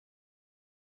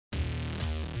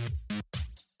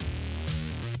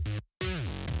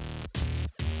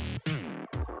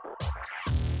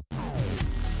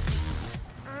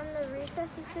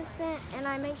assistant, and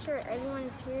I make sure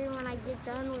everyone's here when I get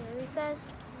done with recess,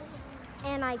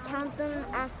 and I count them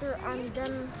after I'm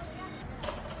done.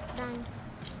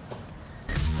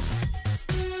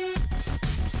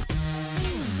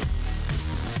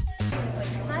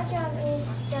 My job is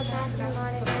the bathroom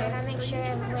monitor, and I make sure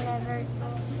whenever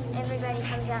everybody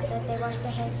comes out that they wash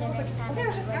their hands the next time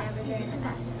whenever they're in the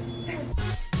bathroom.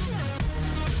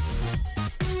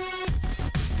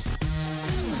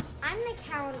 I'm the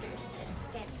calendar assistant.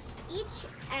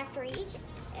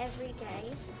 Every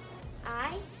day,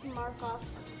 I mark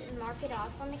it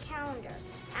off on the calendar.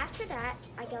 After that,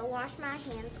 I go wash my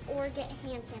hands or get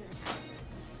hand sanitizer.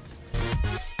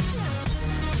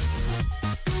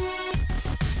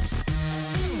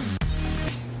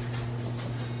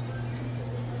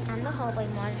 I'm the hallway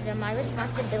monitor. My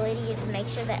responsibility is to make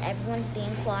sure that everyone's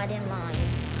being quiet in line.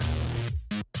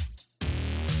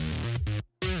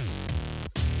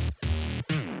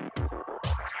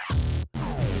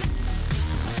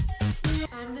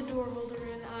 I'm the door holder,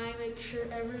 and I make sure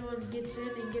everyone gets in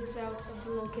and gets out of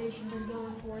the location they're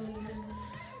going for and leaving.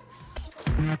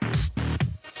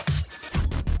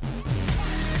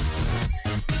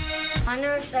 I'm the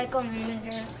recycle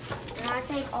manager, and I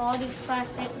take all these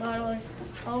plastic bottles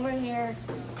over here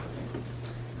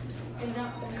and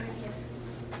dump them right here.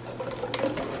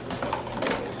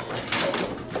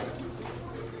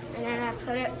 And then I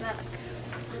put it back.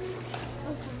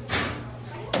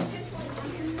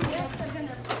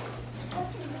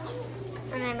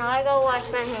 And then I go wash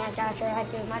my hands after I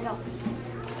do my job.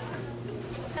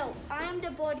 So I'm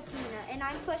the board cleaner, and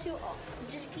I'm supposed to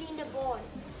just clean the board.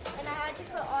 And I had to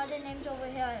put all the names over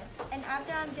here. And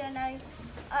after I'm done, I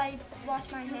wash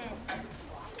my hands.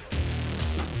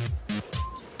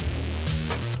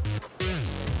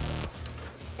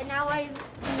 And now I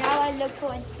look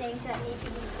for things that need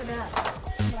to be put up.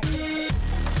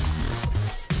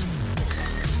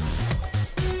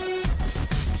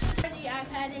 We're the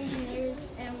iPad engineers,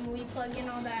 and we plug in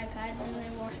all the iPads and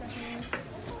then wash our hands.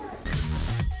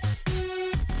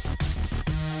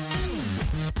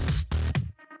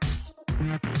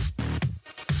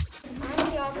 I'm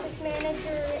the office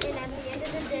manager, and at the end of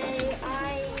the day,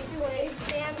 I put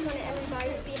stamps on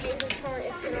everybody's behavior chart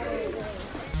if they're already doing it.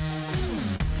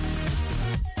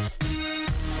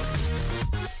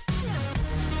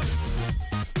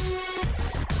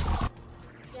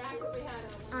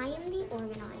 I am the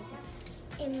organizer,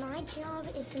 and my job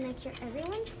is to make sure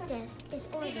everyone's desk is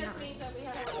organized.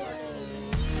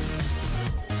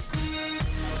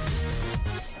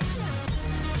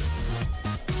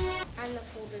 I'm the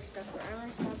folder stuffer. I'm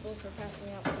responsible for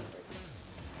passing out papers.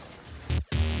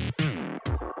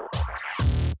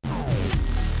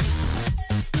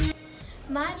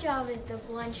 My job is the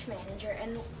lunch manager,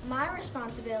 and my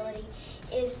responsibility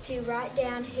is to write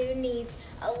down who needs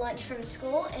a lunch from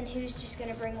school and who's just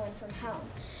going to bring one from home.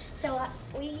 So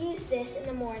we use this in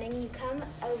the morning. You come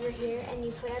over here and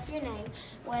you put up your name,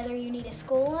 whether you need a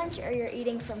school lunch or you're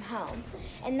eating from home.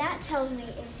 And that tells me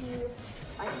if you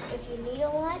need a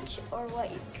lunch or what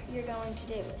you're going to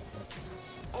do with it.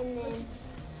 And then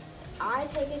I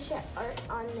take a shot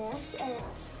on this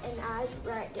and I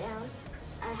write down,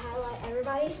 I highlight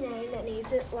everybody's name that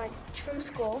needs a lunch from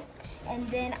school, and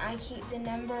then I keep the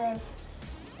number of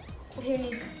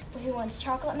who wants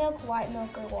chocolate milk, white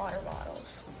milk, or water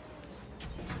bottles.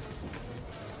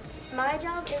 My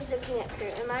job is the cleanup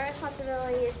crew, and my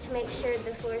responsibility is to make sure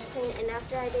the floor is clean, and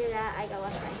after I do that, I go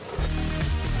wash my hands.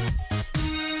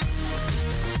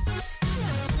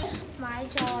 My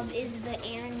job is the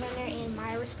errand runner, and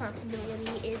my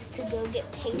responsibility is to go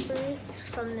get papers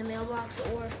from the mailbox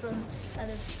or from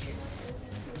other teachers.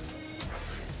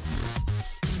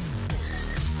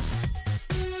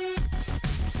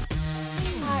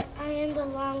 I am the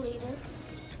line leader.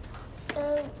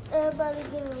 Everybody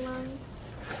get in line.